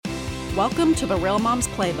Welcome to the Real Moms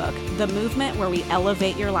Playbook, the movement where we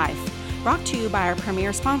elevate your life. Brought to you by our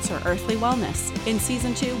premier sponsor, Earthly Wellness. In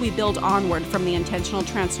Season 2, we build onward from the intentional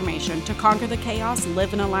transformation to conquer the chaos,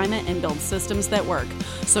 live in alignment, and build systems that work.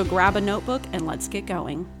 So grab a notebook and let's get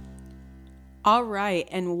going. All right,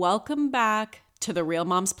 and welcome back to the Real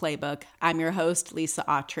Moms Playbook. I'm your host, Lisa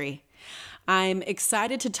Autry. I'm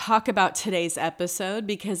excited to talk about today's episode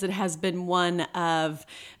because it has been one of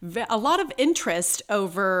a lot of interest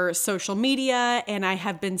over social media, and I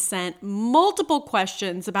have been sent multiple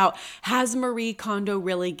questions about, has Marie Kondo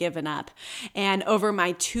really given up? And over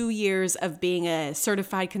my 2 years of being a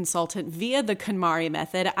certified consultant via the KonMari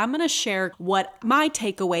method, I'm going to share what my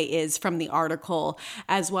takeaway is from the article,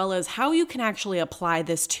 as well as how you can actually apply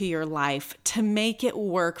this to your life to make it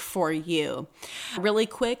work for you. Really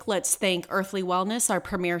quick, let's thank Earthly Wellness, our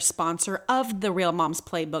premier sponsor of the Real Moms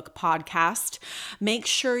Playbook podcast. Make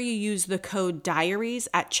sure you use the code DIARIES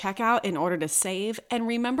at checkout in order to save. And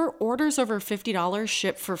remember, orders over $50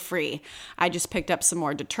 ship for free. I just picked up some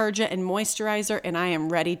more detergent and moisturizer, and I am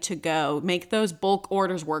ready to go. Make those bulk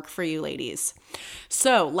orders work for you, ladies.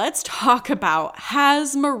 So let's talk about,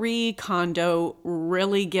 has Marie Kondo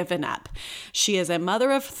really given up? She is a mother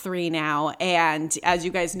of 3 now, and as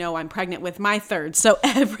you guys know, I'm pregnant with my 3rd. So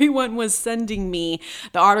everyone was sending me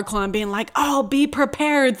the article and being like, oh, be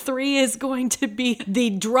prepared. 3 is going to be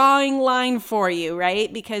the drawing line for you,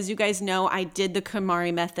 right? Because you guys know I did the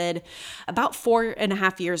KonMari method about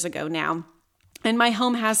 4.5 years ago now. And my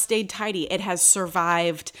home has stayed tidy. It has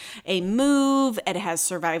survived a move. It has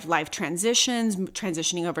survived life transitions,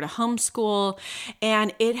 transitioning over to homeschool.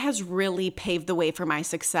 And it has really paved the way for my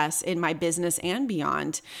success in my business and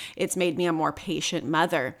beyond. It's made me a more patient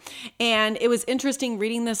mother. And it was interesting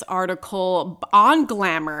reading this article on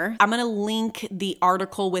Glamour. I'm going to link the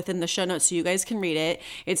article within the show notes so you guys can read it.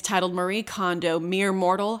 It's titled Marie Kondo, Mere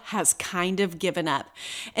Mortal Has Kind of Given Up.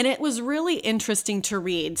 And it was really interesting to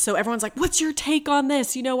read. So everyone's like, what's your take on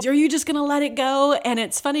this? You know, are you just going to let it go? And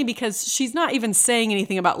it's funny because she's not even saying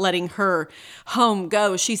anything about letting her home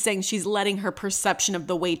go. She's saying she's letting her perception of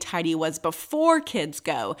the way tidy was before kids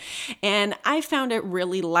go. And I found it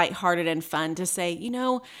really lighthearted and fun to say, you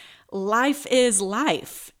know, life is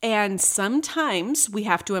life. And sometimes we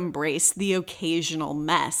have to embrace the occasional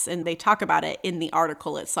mess. And they talk about it in the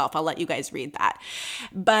article itself. I'll let you guys read that.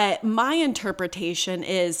 But my interpretation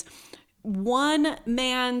is, one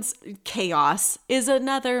man's chaos is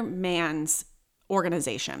another man's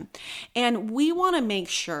organization. And we want to make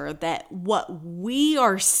sure that what we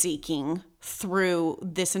are seeking through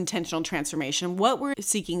this intentional transformation, what we're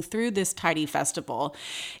seeking through this tidy festival,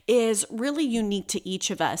 is really unique to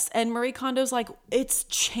each of us. And Marie Kondo's like, it's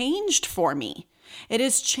changed for me. It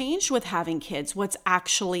has changed with having kids, what's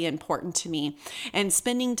actually important to me. And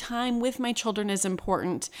spending time with my children is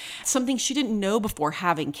important, something she didn't know before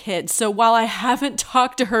having kids. So while I haven't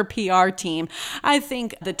talked to her PR team, I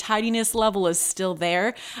think the tidiness level is still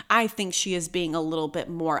there. I think she is being a little bit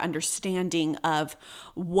more understanding of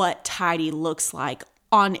what tidy looks like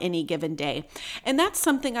on any given day. And that's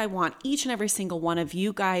something I want each and every single one of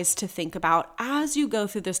you guys to think about as you go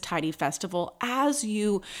through this tidy festival, as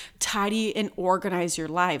you tidy and organize your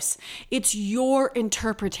lives. It's your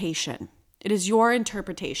interpretation. It is your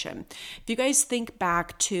interpretation. If you guys think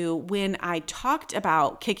back to when I talked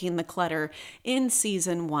about kicking the clutter in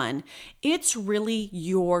season 1, it's really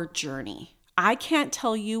your journey. I can't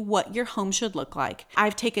tell you what your home should look like.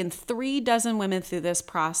 I've taken 36 women through this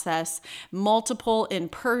process, multiple in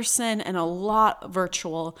person and a lot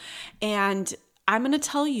virtual. And I'm going to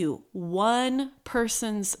tell you, one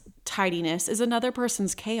person's tidiness is another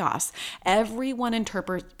person's chaos. Everyone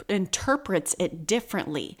interprets it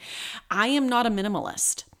differently. I am not a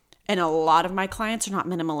minimalist. And a lot of my clients are not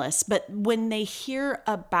minimalists, but when they hear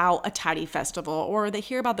about a tidy festival or they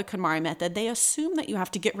hear about the KonMari method, they assume that you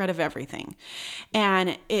have to get rid of everything.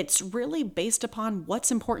 And it's really based upon what's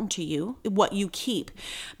important to you, what you keep.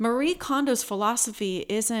 Marie Kondo's philosophy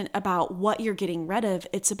isn't about what you're getting rid of.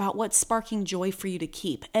 It's about what's sparking joy for you to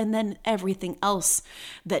keep. And then everything else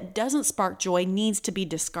that doesn't spark joy needs to be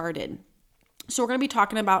discarded. So we're going to be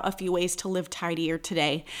talking about a few ways to live tidier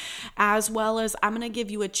today, as well as I'm going to give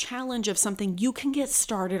you a challenge of something you can get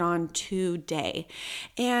started on today.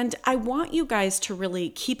 And I want you guys to really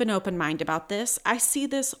keep an open mind about this. I see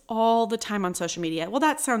this all the time on social media. Well,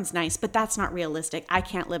 that sounds nice, but that's not realistic. I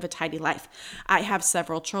can't live a tidy life. I have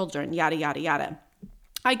several children, yada, yada, yada.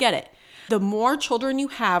 I get it. The more children you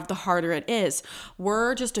have, the harder it is.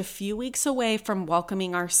 We're just a few weeks away from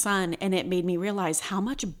welcoming our son, and it made me realize how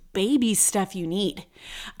much baby stuff you need.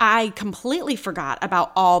 I completely forgot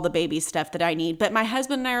about all the baby stuff that I need, but my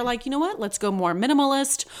husband and I are like, you know what? Let's go more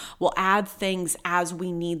minimalist. We'll add things as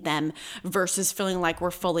we need them versus feeling like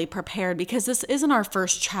we're fully prepared, because this isn't our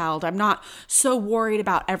first child. I'm not so worried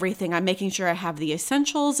about everything. I'm making sure I have the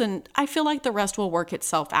essentials, and I feel like the rest will work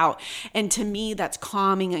itself out. And to me, that's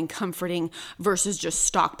calming and comforting versus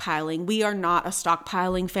just stockpiling. We are not a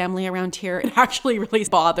stockpiling family around here. It actually really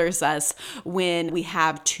bothers us when we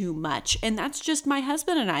have too much. And that's just my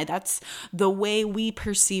husband and I. That's the way we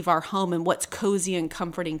perceive our home and what's cozy and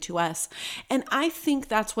comforting to us. And I think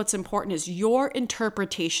that's what's important, is your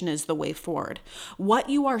interpretation is the way forward. What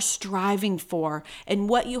you are striving for and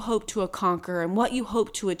what you hope to conquer and what you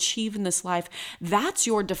hope to achieve in this life, that's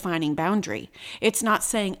your defining boundary. It's not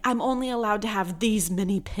saying, I'm only allowed to have these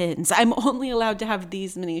many pins. I'm only allowed to have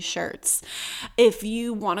these many shirts. If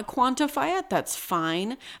you want to quantify it, that's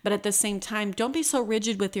fine. But at the same time, don't be so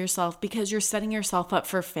rigid with yourself, because you're setting yourself up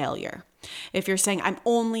for failure. If you're saying, I'm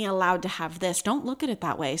only allowed to have this, don't look at it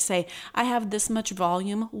that way. Say, I have this much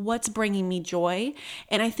volume. What's bringing me joy?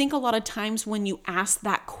 And I think a lot of times when you ask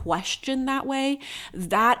that question that way,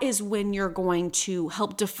 that is when you're going to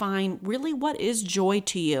help define really what is joy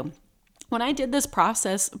to you. When I did this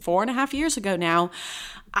process 4.5 years ago now,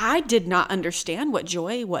 I did not understand what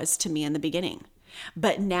joy was to me in the beginning.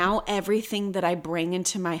 But now everything that I bring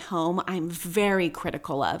into my home, I'm very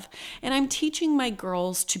critical of. And I'm teaching my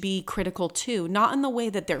girls to be critical too, not in the way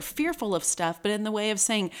that they're fearful of stuff, but in the way of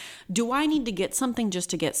saying, do I need to get something just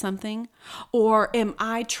to get something? Or am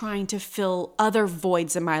I trying to fill other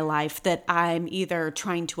voids in my life that I'm either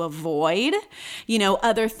trying to avoid,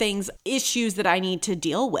 other things, issues that I need to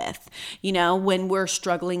deal with? When we're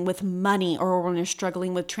struggling with money or when we're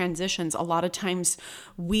struggling with transitions, a lot of times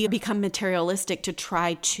we become materialistic to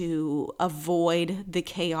try to avoid the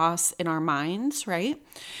chaos in our minds, right?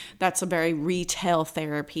 That's a very retail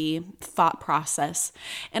therapy thought process.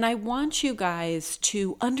 And I want you guys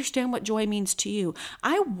to understand what joy means to you.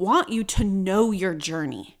 I want you to know your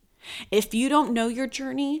journey. If you don't know your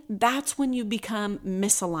journey, that's when you become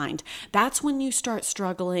misaligned. That's when you start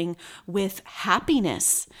struggling with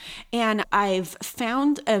happiness. And I've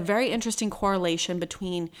found a very interesting correlation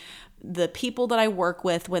between the people that I work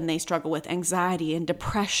with when they struggle with anxiety and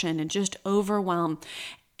depression and just overwhelm.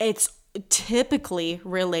 It's typically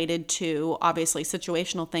related to, obviously,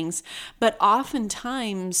 situational things, but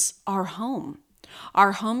oftentimes our home.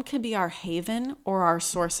 Our home can be our haven or our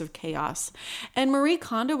source of chaos. And Marie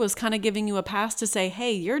Kondo was kind of giving you a pass to say,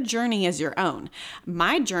 hey, your journey is your own.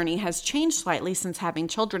 My journey has changed slightly since having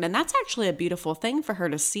children. And that's actually a beautiful thing for her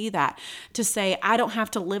to see that, to say, I don't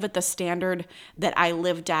have to live at the standard that I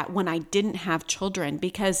lived at when I didn't have children,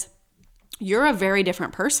 because you're a very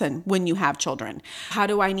different person when you have children. How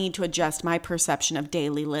do I need to adjust my perception of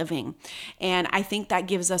daily living? And I think that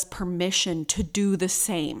gives us permission to do the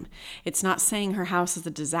same. It's not saying her house is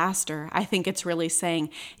a disaster. I think it's really saying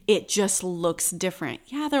it just looks different.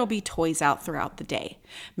 Yeah, there'll be toys out throughout the day.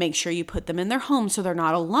 Make sure you put them in their home so they're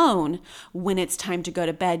not alone when it's time to go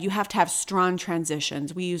to bed. You have to have strong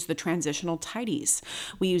transitions. We use the transitional tidies.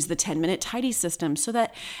 We use the 10-minute tidy system so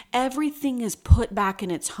that everything is put back in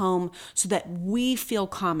its home so that we feel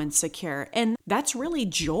calm and secure. And that's really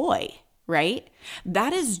joy, right?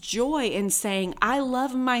 That is joy in saying, I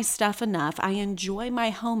love my stuff enough, I enjoy my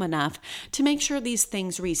home enough to make sure these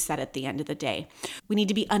things reset at the end of the day. We need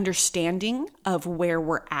to be understanding of where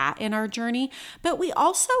we're at in our journey, but we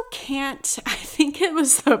also can't, I think it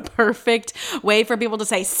was the perfect way for people to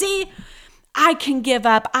say, see, I can give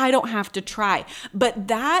up, I don't have to try. But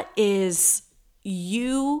that is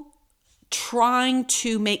you trying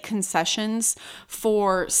to make concessions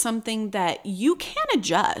for something that you can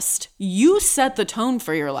adjust. You set the tone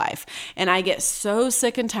for your life. And I get so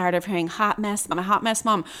sick and tired of hearing hot mess, I'm a hot mess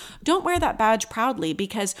mom. Don't wear that badge proudly,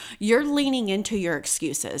 because you're leaning into your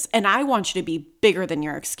excuses. And I want you to be bigger than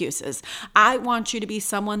your excuses. I want you to be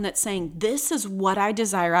someone that's saying, this is what I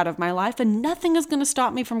desire out of my life, and nothing is going to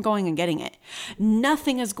stop me from going and getting it.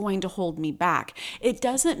 Nothing is going to hold me back. It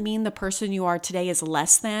doesn't mean the person you are today is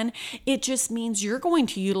less than. It just means you're going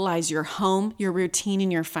to utilize your home, your routine,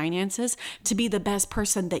 and your finances to be the best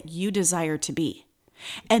person that you desire to be.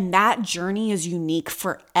 And that journey is unique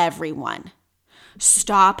for everyone.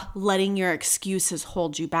 Stop letting your excuses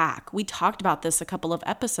hold you back. We talked about this a couple of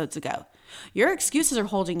episodes ago. Your excuses are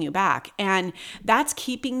holding you back, and that's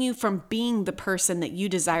keeping you from being the person that you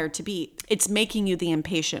desire to be. It's making you the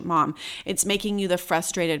impatient mom. It's making you the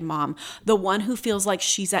frustrated mom, the one who feels like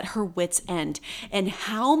she's at her wit's end. And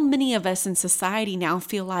how many of us in society now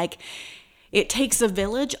feel like it takes a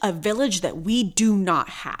village that we do not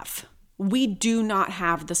have. We do not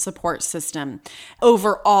have the support system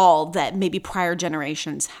overall that maybe prior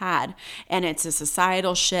generations had. And it's a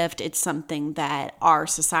societal shift. It's something that our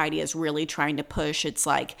society is really trying to push. It's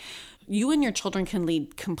like you and your children can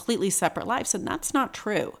lead completely separate lives, and that's not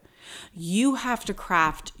true. You have to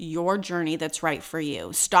craft your journey that's right for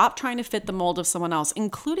you. Stop trying to fit the mold of someone else,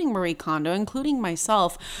 including Marie Kondo, including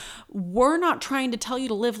myself. We're not trying to tell you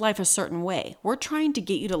to live life a certain way. We're trying to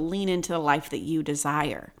get you to lean into the life that you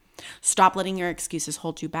desire. Stop letting your excuses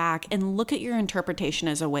hold you back and look at your interpretation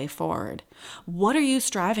as a way forward. What are you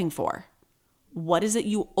striving for? What is it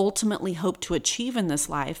you ultimately hope to achieve in this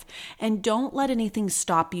life? And don't let anything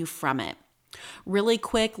stop you from it. Really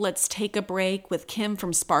quick, let's take a break with Kim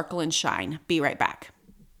from Sparkle and Shine. Be right back.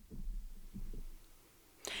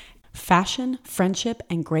 Fashion, friendship,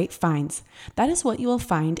 and great finds. That is what you will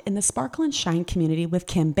find in the Sparkle and Shine community with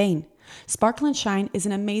Kim Bain. Sparkle and Shine is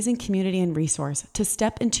an amazing community and resource to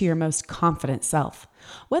step into your most confident self.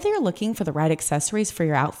 Whether you're looking for the right accessories for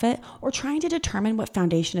your outfit or trying to determine what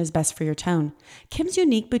foundation is best for your tone, Kim's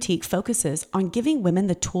unique boutique focuses on giving women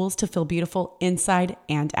the tools to feel beautiful inside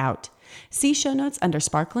and out. See show notes under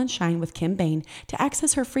Sparkle and Shine with Kim Bain to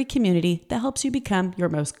access her free community that helps you become your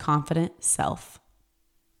most confident self.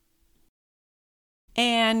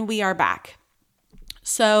 And we are back.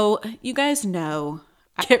 So you guys know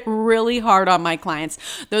I get really hard on my clients.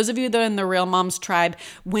 Those of you that are in the Real Moms tribe,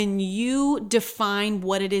 when you define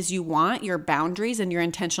what it is you want, your boundaries and your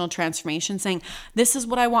intentional transformation, saying, this is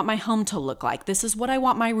what I want my home to look like. This is what I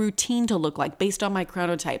want my routine to look like based on my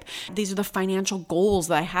chronotype. These are the financial goals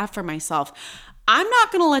that I have for myself. I'm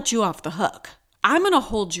not going to let you off the hook. I'm going to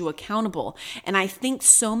hold you accountable. And I think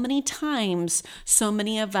so many times, so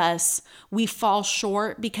many of us, we fall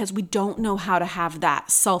short because we don't know how to have that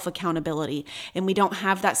self-accountability. And we don't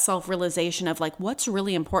have that self-realization of like, what's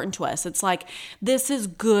really important to us. It's like, this is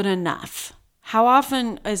good enough. How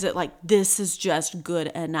often is it like, this is just good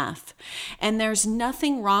enough? And there's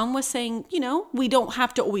nothing wrong with saying, we don't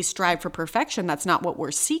have to always strive for perfection. That's not what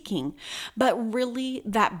we're seeking. But really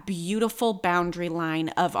that beautiful boundary line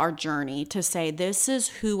of our journey to say, this is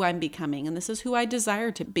who I'm becoming and this is who I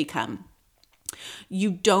desire to become.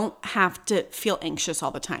 You don't have to feel anxious all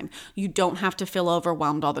the time. You don't have to feel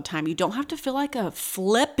overwhelmed all the time. You don't have to feel like a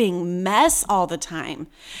flipping mess all the time.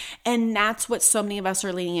 And that's what so many of us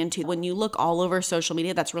are leaning into. When you look all over social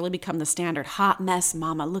media, that's really become the standard. Hot mess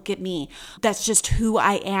mama, look at me. That's just who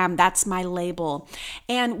I am. That's my label.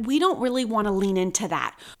 And we don't really want to lean into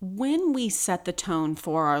that. When we set the tone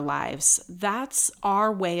for our lives, that's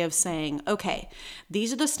our way of saying, okay,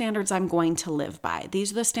 these are the standards I'm going to live by.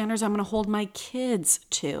 These are the standards I'm going to hold my kids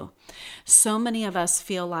to. So many of us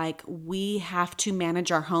feel like we have to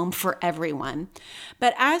manage our home for everyone.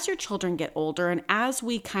 But as your children get older and as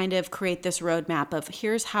we kind of create this roadmap of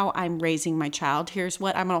here's how I'm raising my child, here's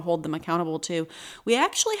what I'm going to hold them accountable to, we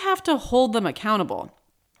actually have to hold them accountable.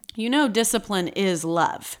 Discipline is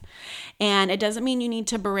love. And it doesn't mean you need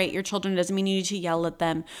to berate your children. It doesn't mean you need to yell at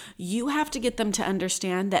them. You have to get them to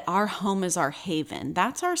understand that our home is our haven.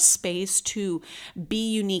 That's our space to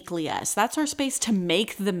be uniquely us. That's our space to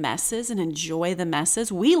make the messes and enjoy the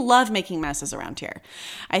messes. We love making messes around here.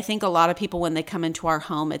 I think a lot of people, when they come into our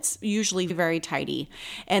home, it's usually very tidy.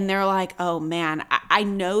 And they're like, oh man, I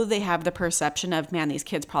know they have the perception of, man, these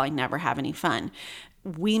kids probably never have any fun.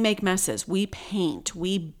 We make messes, we paint,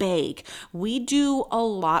 we bake, we do a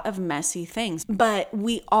lot of messy things, but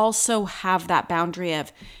we also have that boundary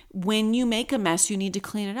of when you make a mess, you need to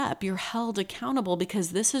clean it up. You're held accountable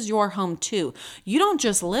because this is your home too. You don't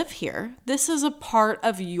just live here. This is a part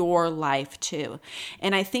of your life too.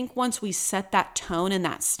 And I think once we set that tone and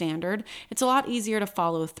that standard, it's a lot easier to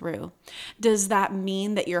follow through. Does that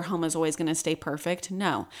mean that your home is always going to stay perfect?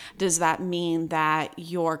 No. Does that mean that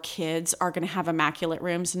your kids are going to have immaculate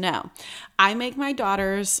rooms? No. I make my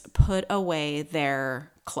daughters put away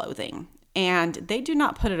their clothing. And they do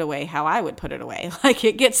not put it away how I would put it away. Like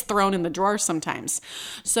it gets thrown in the drawer sometimes.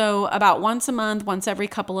 So about once a month, once every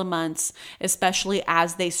couple of months, especially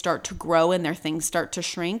as they start to grow and their things start to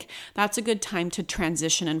shrink, that's a good time to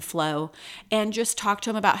transition and flow and just talk to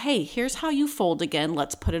them about, hey, here's how you fold again.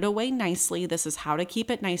 Let's put it away nicely. This is how to keep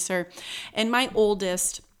it nicer. And my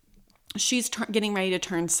oldest, she's getting ready to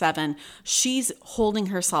turn 7. She's holding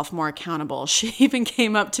herself more accountable. She even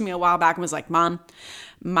came up to me a while back and was like, Mom,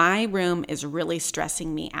 my room is really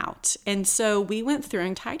stressing me out. And so we went through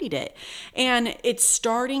and tidied it. And it's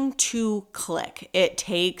starting to click. It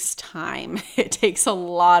takes time. It takes a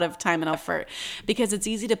lot of time and effort because it's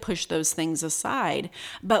easy to push those things aside.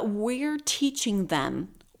 But we're teaching them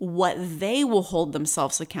what they will hold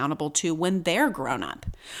themselves accountable to when they're grown up.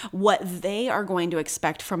 what they are going to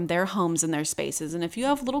expect from their homes and their spaces. And if you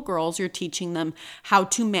have little girls, you're teaching them how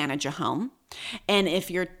to manage a home. And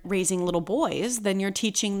if you're raising little boys, then you're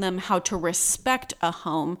teaching them how to respect a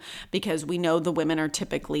home, because we know the women are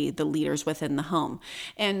typically the leaders within the home.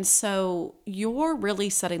 And so you're really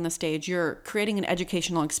setting the stage. You're creating an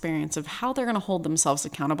educational experience of how they're going to hold themselves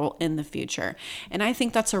accountable in the future. And I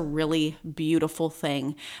think that's a really beautiful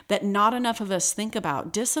thing that not enough of us think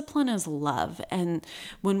about. Discipline is love. And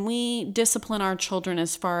when we discipline our children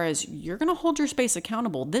as far as you're going to hold your space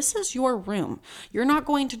accountable, this is your room. You're not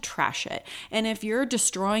going to trash it. And if you're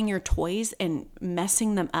destroying your toys and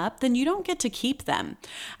messing them up, then you don't get to keep them.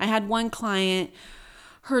 I had one client,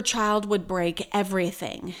 her child would break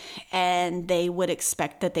everything and they would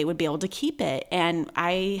expect that they would be able to keep it. And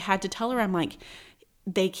I had to tell her, I'm like,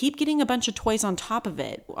 they keep getting a bunch of toys on top of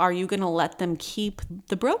it. Are you going to let them keep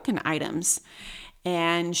the broken items?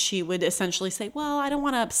 And she would essentially say, well, I don't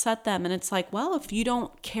want to upset them. And it's like, well, if you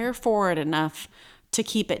don't care for it enough to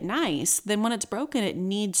keep it nice, then when it's broken, it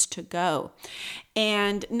needs to go.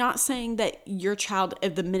 And not saying that your child,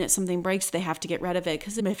 if the minute something breaks, they have to get rid of it,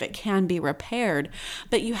 because if it can be repaired,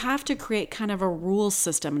 but you have to create kind of a rule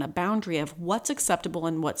system and a boundary of what's acceptable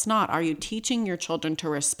and what's not. Are you teaching your children to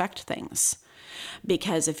respect things?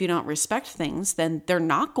 Because if you don't respect things, then they're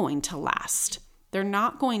not going to last. They're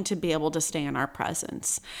not going to be able to stay in our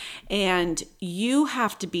presence. And you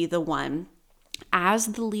have to be the one, as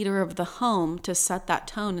the leader of the home, to set that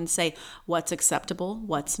tone and say what's acceptable,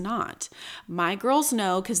 what's not. My girls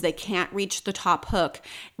know, because they can't reach the top hook.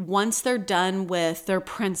 Once they're done with their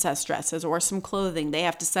princess dresses or some clothing, they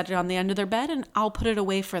have to set it on the end of their bed and I'll put it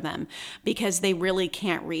away for them, because they really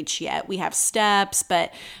can't reach yet. We have steps,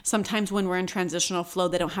 but sometimes when we're in transitional flow,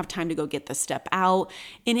 they don't have time to go get the step out.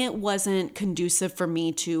 And it wasn't conducive for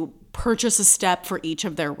me to purchase a step for each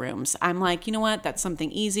of their rooms. I'm like, you know what? That's something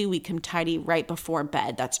easy. We can tidy right before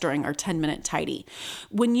bed. That's during our 10-minute tidy.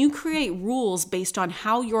 When you create rules based on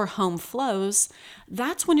how your home flows,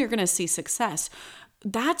 that's when you're going to see success.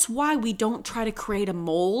 That's why we don't try to create a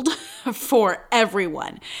mold for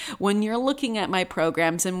everyone. When you're looking at my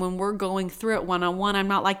programs and when we're going through it one-on-one, I'm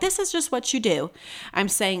not like, this is just what you do. I'm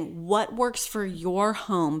saying what works for your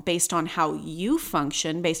home based on how you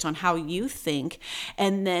function, based on how you think,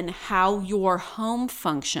 and then how your home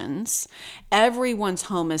functions. Everyone's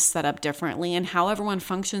home is set up differently, and how everyone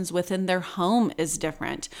functions within their home is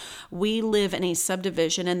different. We live in a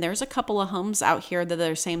subdivision, and there's a couple of homes out here that are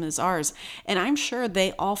the same as ours, and I'm sure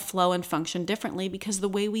they all flow and function differently because the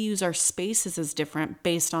way we use our spaces is different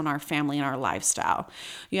based on our family and our lifestyle.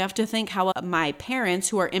 You have to think how my parents,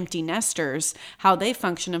 who are empty nesters, how they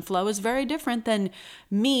function and flow is very different than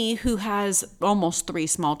me, who has almost 3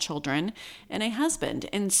 small children and a husband.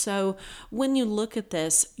 And so when you look at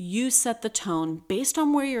this, you set the tone based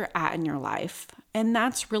on where you're at in your life. And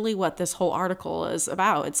that's really what this whole article is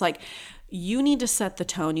about. It's like, you need to set the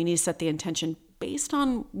tone, you need to set the intention based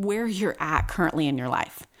on where you're at currently in your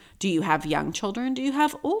life. Do you have young children? Do you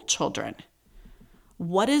have old children?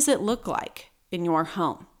 What does it look like in your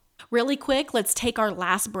home? Really quick, let's take our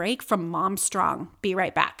last break from Mom Strong. Be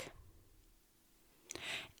right back.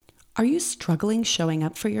 Are you struggling showing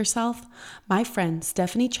up for yourself? My friend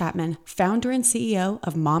Stephanie Chapman, founder and CEO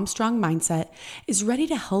of Mom Strong Mindset, is ready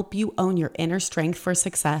to help you own your inner strength for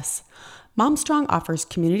success. Mom Strong offers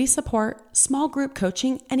community support, small group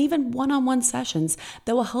coaching, and even one-on-one sessions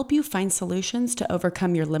that will help you find solutions to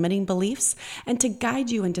overcome your limiting beliefs and to guide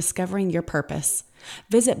you in discovering your purpose.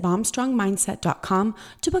 Visit momstrongmindset.com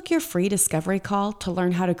to book your free discovery call to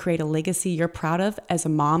learn how to create a legacy you're proud of as a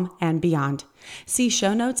mom and beyond. See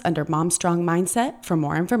show notes under Mom Strong Mindset for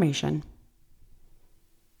more information.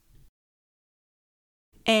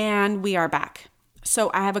 And we are back.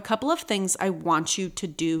 So I have a couple of things I want you to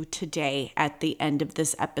do today at the end of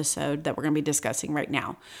this episode that we're going to be discussing right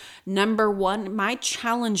now. Number 1, my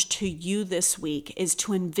challenge to you this week is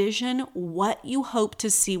to envision what you hope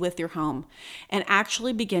to see with your home and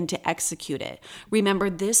actually begin to execute it.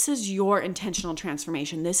 Remember, this is your intentional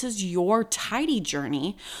transformation. This is your tidy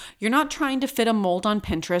journey. You're not trying to fit a mold on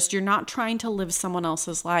Pinterest. You're not trying to live someone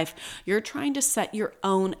else's life. You're trying to set your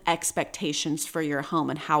own expectations for your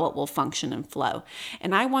home and how it will function and flow.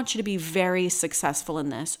 And I want you to be very successful in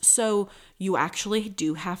this. So you actually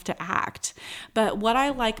do have to act. But what I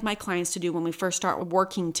like my clients to do when we first start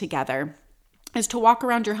working together is to walk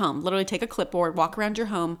around your home. Literally take a clipboard, walk around your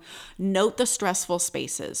home, note the stressful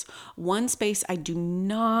spaces. One space I do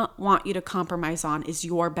not want you to compromise on is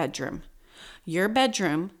your bedroom. Your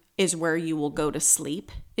bedroom is where you will go to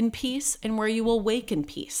sleep in peace and where you will wake in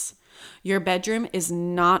peace. Your bedroom is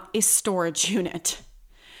not a storage unit.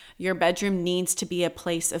 Your bedroom needs to be a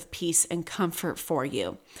place of peace and comfort for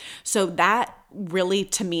you. So that really,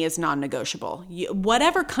 to me, is non-negotiable.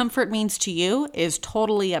 Whatever comfort means to you is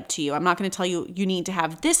totally up to you. I'm not going to tell you you need to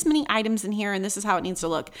have this many items in here and this is how it needs to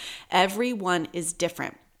look. Everyone is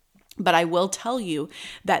different. But I will tell you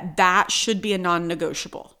that that should be a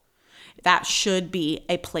non-negotiable. That should be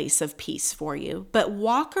a place of peace for you. But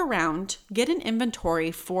walk around, get an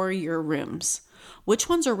inventory for your rooms. Which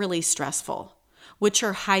ones are really stressful? Which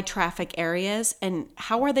are high traffic areas? And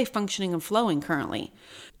how are they functioning and flowing currently?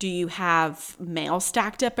 Do you have mail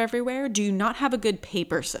stacked up everywhere? Do you not have a good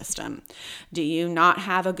paper system? Do you not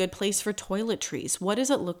have a good place for toiletries? What does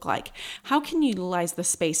it look like? How can you utilize the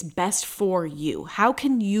space best for you? How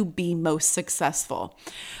can you be most successful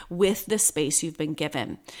with the space you've been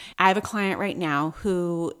given? I have a client right now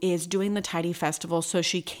who is doing the Tidy Festival so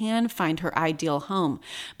she can find her ideal home,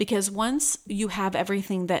 because once you have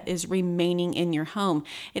everything that is remaining in your home,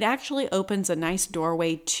 it actually opens a nice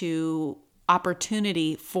doorway to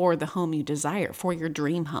opportunity for the home you desire, for your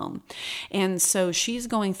dream home. And so she's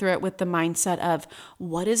going through it with the mindset of,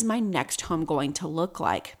 what is my next home going to look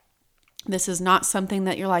like? This is not something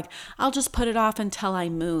that you're like, I'll just put it off until I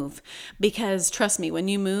move. Because trust me, when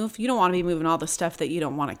you move, you don't want to be moving all the stuff that you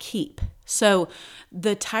don't want to keep. So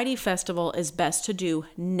the Tidy Festival is best to do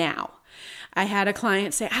now. I had a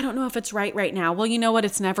client say, I don't know if it's right now. Well, you know what?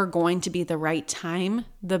 It's never going to be the right time.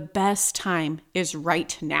 The best time is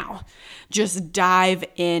right now. Just dive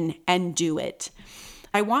in and do it.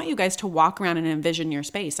 I want you guys to walk around and envision your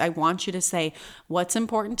space. I want you to say, what's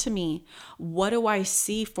important to me? What do I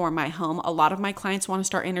see for my home? A lot of my clients want to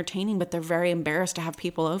start entertaining, but they're very embarrassed to have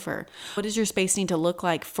people over. What does your space need to look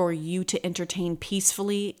like for you to entertain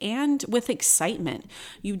peacefully and with excitement?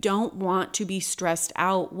 You don't want to be stressed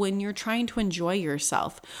out when you're trying to enjoy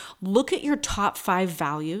yourself. Look at your top 5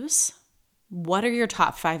 values. What are your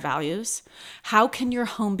top 5 values? How can your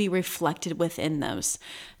home be reflected within those?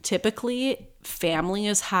 Typically, family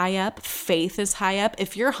is high up, faith is high up.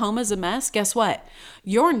 If your home is a mess, guess what?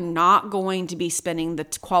 You're not going to be spending the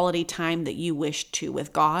quality time that you wish to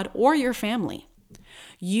with God or your family.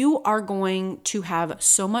 You are going to have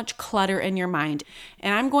so much clutter in your mind.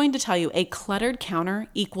 And I'm going to tell you, a cluttered counter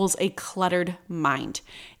equals a cluttered mind.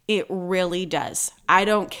 It really does. I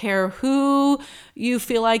don't care who you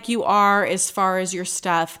feel like you are as far as your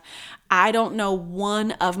stuff. I don't know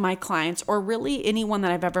one of my clients, or really anyone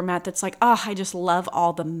that I've ever met, that's like, oh, I just love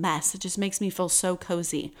all the mess. It just makes me feel so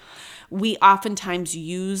cozy. We oftentimes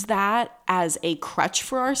use that as a crutch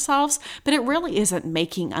for ourselves, but it really isn't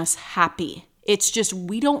making us happy. It's just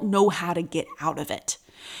we don't know how to get out of it.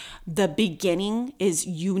 The beginning is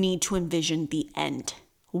you need to envision the end.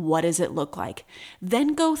 What does it look like?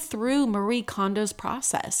 Then go through Marie Kondo's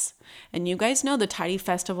process. And you guys know the Tidy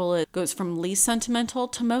Festival, it goes from least sentimental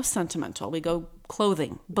to most sentimental. We go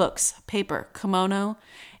clothing, books, paper, kimono,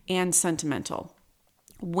 and sentimental.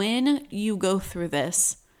 When you go through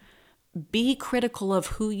this, be critical of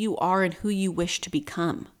who you are and who you wish to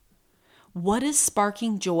become. What does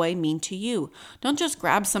sparking joy mean to you? Don't just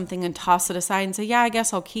grab something and toss it aside and say, yeah, I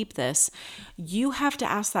guess I'll keep this. You have to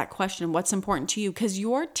ask that question, what's important to you? Because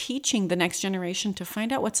you're teaching the next generation to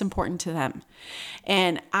find out what's important to them.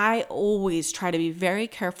 And I always try to be very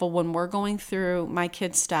careful when we're going through my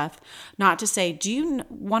kids' stuff, not to say, do you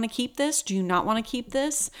want to keep this? Do you not want to keep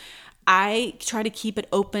this? I try to keep it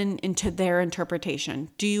open into their interpretation.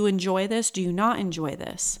 Do you enjoy this? Do you not enjoy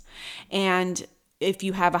this? And if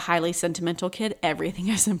you have a highly sentimental kid, everything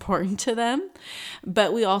is important to them.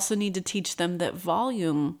 But we also need to teach them that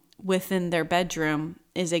volume within their bedroom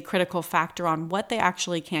is a critical factor on what they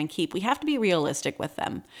actually can keep. We have to be realistic with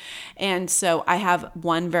them. And so I have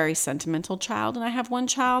one very sentimental child, and I have one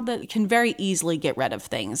child that can very easily get rid of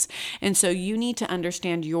things. And so you need to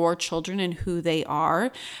understand your children and who they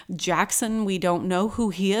are. Jackson, we don't know who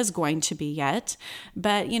he is going to be yet,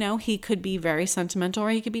 but he could be very sentimental or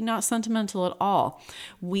he could be not sentimental at all.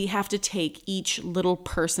 We have to take each little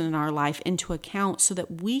person in our life into account so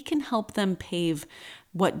that we can help them pave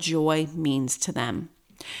what joy means to them.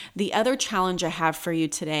 The other challenge I have for you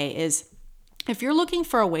today is, if you're looking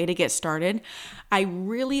for a way to get started, I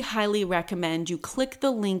really highly recommend you click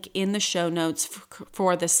the link in the show notes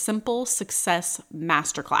for the Simple Success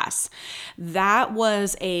Masterclass. That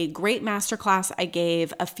was a great masterclass I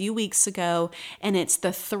gave a few weeks ago, and it's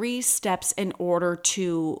the 3 steps in order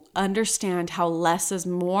to understand how less is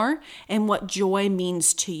more and what joy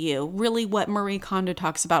means to you. Really what Marie Kondo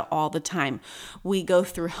talks about all the time. We go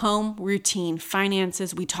through home, routine,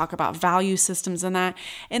 finances, we talk about value systems and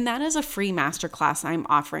that is a free masterclass I'm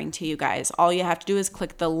offering to you guys. All you have to do is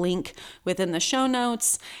click the link within the show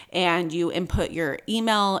notes and you input your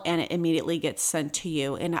email and it immediately gets sent to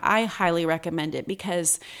you. And I highly recommend it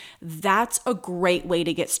because that's a great way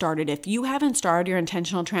to get started. If you haven't started your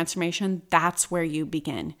intentional transformation, that's where you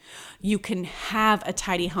begin. You can have a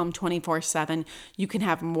tidy home 24/7. You can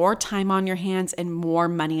have more time on your hands and more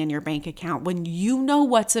money in your bank account when you know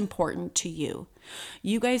what's important to you.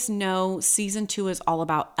 You guys know season 2 is all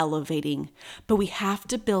about elevating, but we have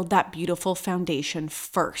to build that beautiful foundation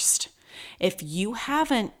first. If you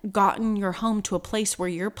haven't gotten your home to a place where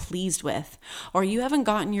you're pleased with, or you haven't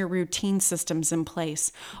gotten your routine systems in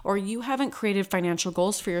place, or you haven't created financial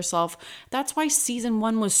goals for yourself, that's why season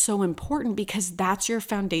 1 was so important, because that's your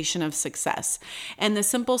foundation of success. And the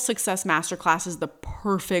Simple Success Masterclass is the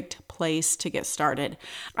perfect place to get started.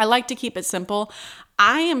 I like to keep it simple.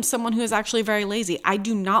 I am someone who is actually very lazy. I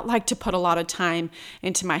do not like to put a lot of time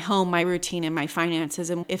into my home, my routine, and my finances.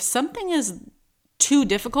 And if something is too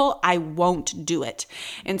difficult, I won't do it.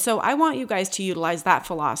 And so I want you guys to utilize that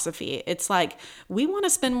philosophy. It's like, we want to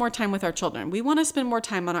spend more time with our children. We want to spend more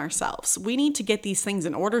time on ourselves. We need to get these things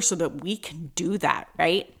in order so that we can do that,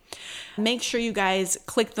 right? Make sure you guys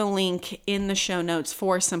click the link in the show notes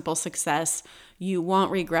for Simple Success. You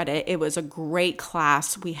won't regret it. It was a great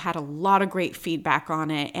class. We had a lot of great feedback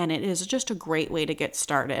on it, and it is just a great way to get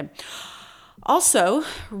started. Also,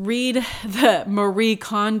 read the Marie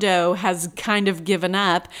Kondo has kind of given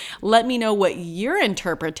up. Let me know what your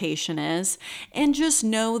interpretation is, and just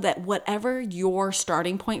know that whatever your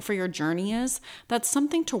starting point for your journey is, that's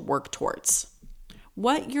something to work towards.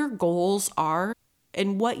 What your goals are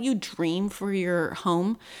and what you dream for your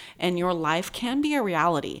home and your life can be a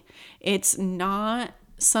reality. It's not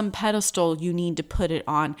some pedestal you need to put it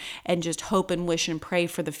on and just hope and wish and pray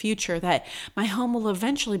for the future that my home will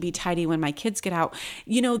eventually be tidy when my kids get out.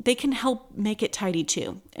 You know, they can help make it tidy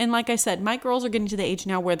too. And like I said, my girls are getting to the age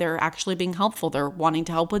now where they're actually being helpful. They're wanting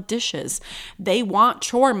to help with dishes. They want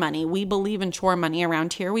chore money. We believe in chore money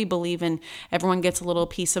around here. We believe in everyone gets a little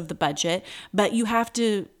piece of the budget, but you have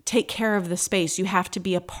to take care of the space. You have to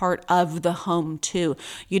be a part of the home too.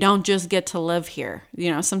 You don't just get to live here.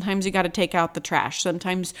 You know, sometimes you got to take out the trash.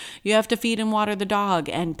 Sometimes you have to feed and water the dog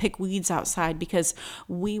and pick weeds outside, because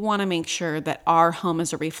we want to make sure that our home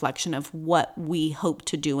is a reflection of what we hope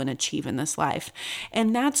to do and achieve in this life.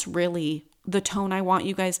 And that's really the tone I want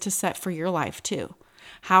you guys to set for your life too.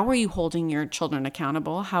 How are you holding your children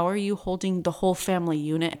accountable? How are you holding the whole family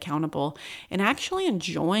unit accountable and actually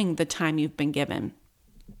enjoying the time you've been given?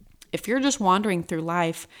 If you're just wandering through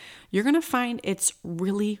life, you're going to find it's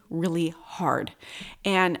really, really hard.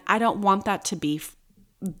 And I don't want that to be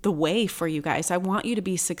the way for you guys. I want you to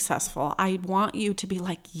be successful. I want you to be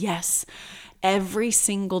like, yes, every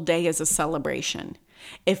single day is a celebration.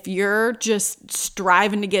 If you're just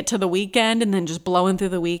striving to get to the weekend and then just blowing through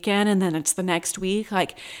the weekend and then it's the next week,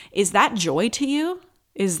 like, is that joy to you?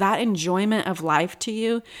 Is that enjoyment of life to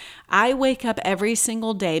you? I wake up every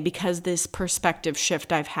single day because this perspective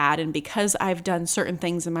shift I've had, and because I've done certain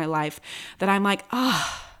things in my life that I'm like,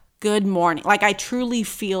 good morning. Like, I truly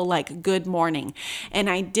feel like good morning. And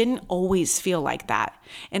I didn't always feel like that.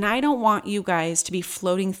 And I don't want you guys to be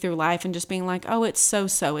floating through life and just being like, oh, it's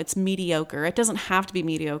so-so, it's mediocre. It doesn't have to be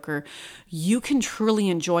mediocre. You can truly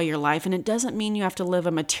enjoy your life. And it doesn't mean you have to live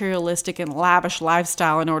a materialistic and lavish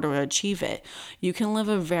lifestyle in order to achieve it. You can live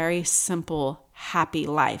a very simple, happy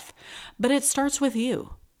life. But it starts with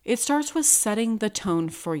you. It starts with setting the tone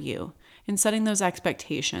for you and setting those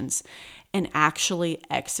expectations and actually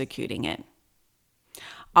executing it.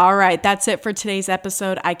 All right, that's it for today's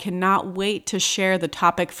episode. I cannot wait to share the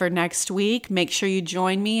topic for next week. Make sure you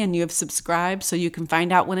join me and you have subscribed so you can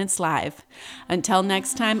find out when it's live. Until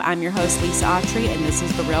next time, I'm your host, Lisa Autry, and this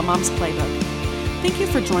is the Real Moms Playbook. Thank you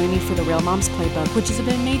for joining me for the Real Moms Playbook, which has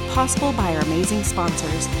been made possible by our amazing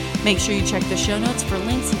sponsors. Make sure you check the show notes for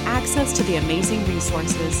links and access to the amazing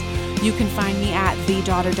resources. You can find me at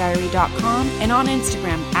thedaughterdiary.com and on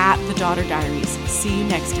Instagram at thedaughterdiaries. See you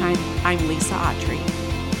next time. I'm Lisa Autry.